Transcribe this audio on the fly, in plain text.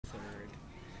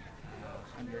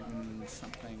100 and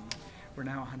something. We're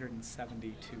now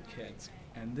 172 kids.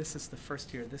 And this is the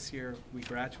first year. This year we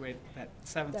graduate. That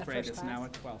 7th grade is now a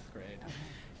 12th grade.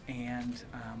 And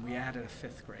we added a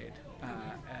 5th grade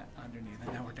underneath,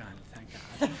 and now we're done, thank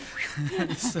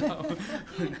God. So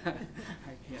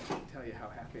I can't tell you how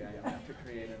happy I am to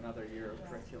create another year of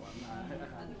curriculum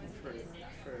for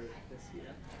this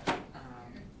year.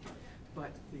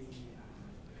 But you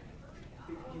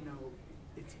know,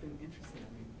 it's been interesting. I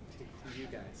mean, to you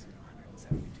guys, you know,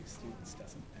 172 students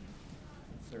doesn't, and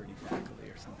 30 faculty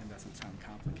or something doesn't sound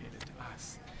complicated to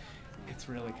us. It's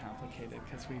really complicated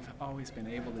because we've always been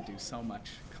able to do so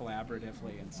much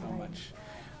collaboratively and so much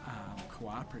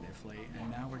cooperatively, and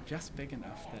now we're just big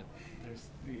enough that there's,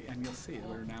 and you'll see,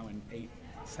 we're now in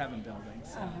 7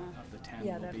 buildings of the 10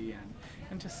 we'll be in,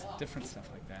 and just different stuff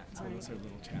like that. So those are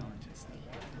little challenges that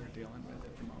we're dealing with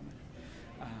at the moment.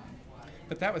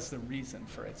 But that was the reason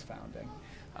for its founding.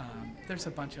 There's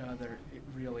a bunch of other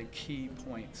really key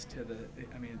points to the,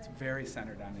 I mean, it's very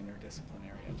centered on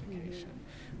interdisciplinary education.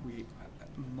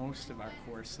 Most of our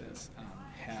courses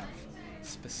have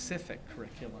specific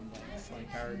curriculum links, like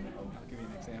I'll give you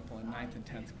an example, in 9th and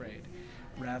 10th grade,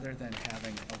 rather than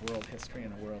having a world history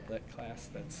and a world lit class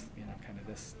that's, you know, kind of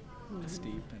this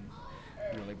steep and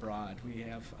really broad, we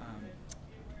have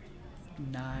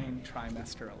 9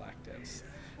 trimester electives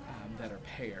that are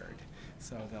paired.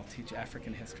 So they'll teach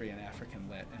African history and African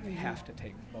lit, and they have to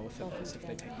take both of those if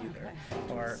they take either.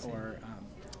 Or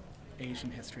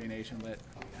Asian history and Asian lit,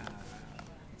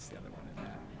 what's the other one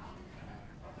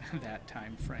in that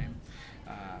time frame?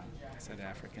 I said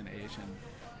African, Asian.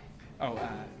 Oh,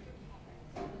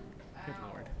 good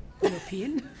Lord.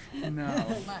 European? No.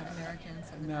 Latin American.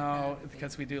 No,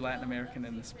 because we do Latin American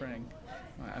in the spring.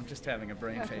 I'm just having a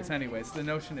brain phase. Anyways, the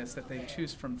notion is that they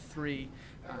choose from 3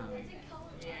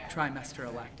 trimester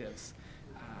electives,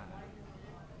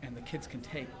 and the kids can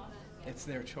take, it's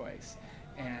their choice.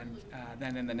 And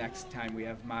then in the next time we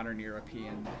have modern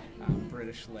European,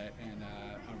 British lit, and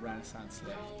a Renaissance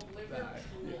lit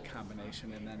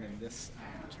combination. And then in this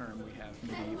term we have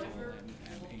medieval and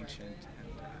ancient,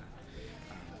 and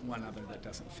one other that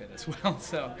doesn't fit as well.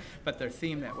 So, but they're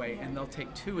themed that way, and they'll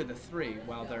take 2 of the 3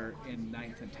 while they're in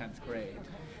 9th and 10th grade.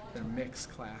 They're mixed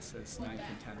classes, 9th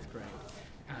and 10th grade.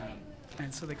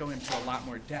 And so they go into a lot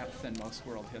more depth than most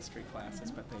world history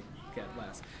classes, but they get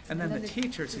less. And then the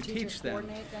teachers who teach them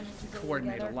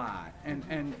coordinate a lot, and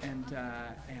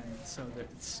so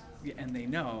that's, and they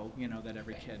know, you know, that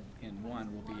every kid in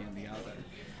one will be in the other,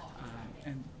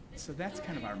 and so that's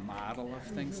kind of our model of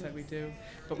things that we do.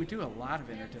 But we do a lot of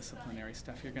interdisciplinary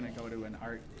stuff. You're going to go to an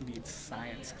art meets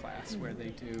science class where they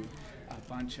do a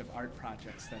bunch of art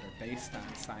projects that are based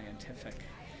on scientific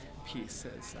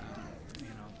pieces, you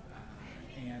know.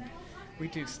 And we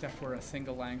do stuff. We're a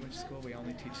single language school. We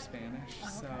only teach Spanish.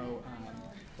 So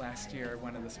last year,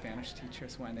 one of the Spanish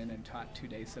teachers went in and taught 2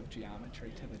 days of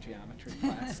geometry to the geometry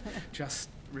class, just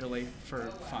really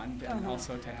for fun, and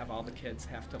also to have all the kids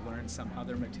have to learn some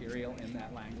other material in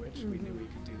that language. We knew we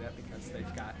could do that because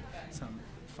they've got some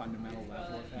fundamental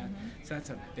level of that. So that's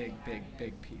a big, big,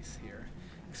 big piece here.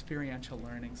 Experiential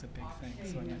learning is a big thing.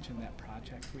 So I mentioned that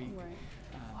project week.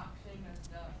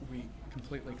 We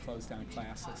completely closed down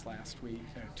classes last week,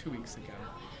 2 weeks ago,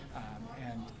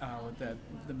 and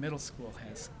the middle school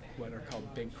has what are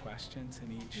called big questions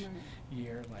in each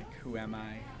year, like who am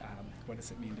I, what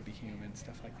does it mean to be human,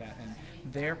 stuff like that. And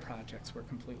their projects were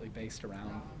completely based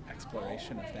around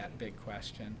exploration of that big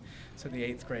question. So the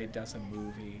 8th grade does a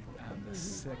movie. The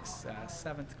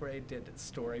 7th grade did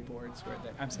storyboards where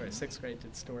they, I'm sorry, 6th grade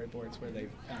did storyboards where they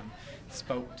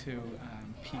spoke to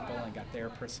people and got their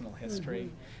personal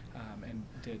history, and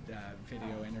did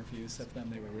video interviews of them.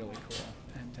 They were really cool.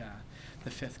 And the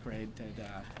 5th grade did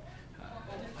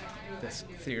this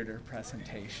theater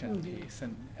presentation piece.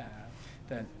 And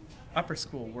the upper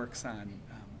school works on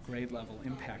grade level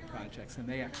impact projects, and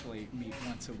they actually meet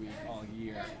once a week all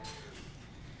year.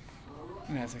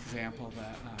 And as an example,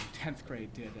 the 10th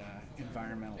grade did an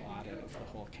environmental audit of the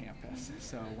whole campus.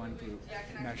 So one group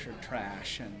measured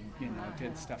trash and, you know,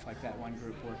 did stuff like that. One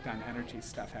group worked on energy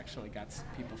stuff, actually got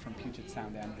people from Puget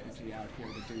Sound Energy out here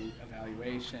to do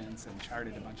evaluations and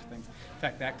charted a bunch of things. In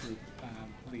fact, that group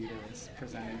leader is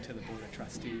presenting to the Board of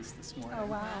Trustees this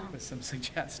morning with some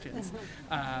suggestions.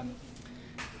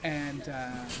 And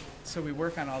so we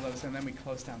work on all those, and then we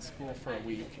close down school for a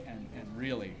week and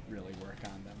really, really work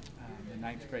on them. The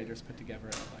 9th graders put together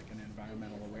like an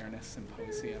environmental awareness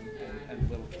symposium, and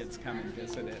little kids come and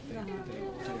visit it. They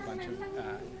do a bunch of...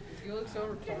 you look so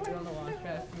retarded on the launch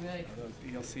pad.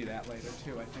 You'll see that later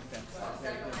too. I think that's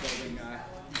they're building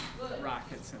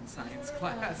rockets in science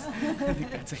class. I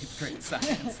think that's 8th grade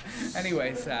science.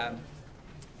 Anyways,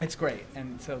 it's great,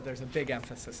 and so there's a big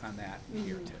emphasis on that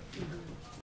here too.